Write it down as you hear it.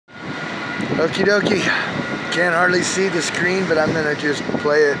Okie dokie. Can't hardly see the screen, but I'm gonna just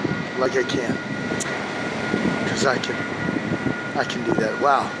play it like I can. Because I can do that.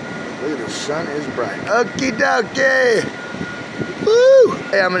 Wow. Look at the sun is bright. Okie dokie. Woo!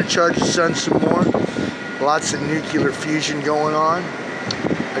 Hey, I'm gonna charge the sun some more. Lots of nuclear fusion going on.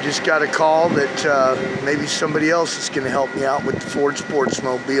 I just got a call that maybe somebody else is gonna help me out with the Ford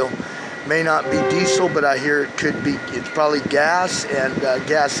Sportsmobile. May not be diesel, but I hear it could be, it's probably gas, and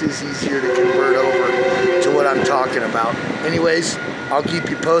gas is easier to convert over to what I'm talking about. Anyways, I'll keep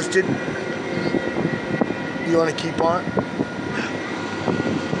you posted. You want to keep on?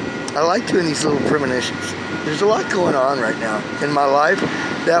 I like doing these little premonitions. There's a lot going on right now in my life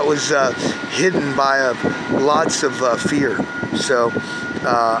that was hidden by lots of fear. So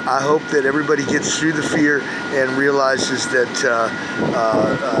I hope that everybody gets through the fear and realizes that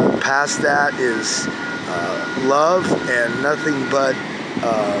past that is love and nothing but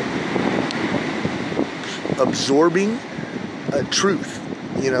absorbing truth.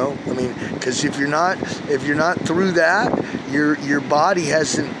 You know, I mean, because if you're not through that, your body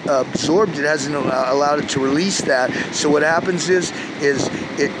hasn't absorbed it, hasn't allowed it to release that. So what happens is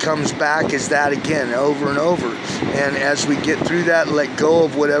it comes back as that again, over and over. And as we get through that, let go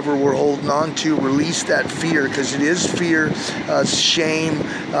of whatever we're holding on to, release that fear, because it is fear, shame,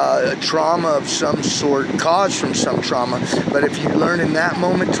 trauma of some sort, caused from some trauma. But if you learn in that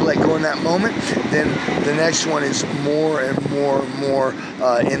moment to let go in that moment, then the next one is more and more and more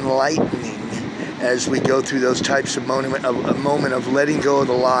enlightening as we go through those types of moment of letting go of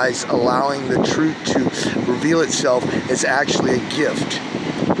the lies, allowing the truth to reveal itself as actually a gift.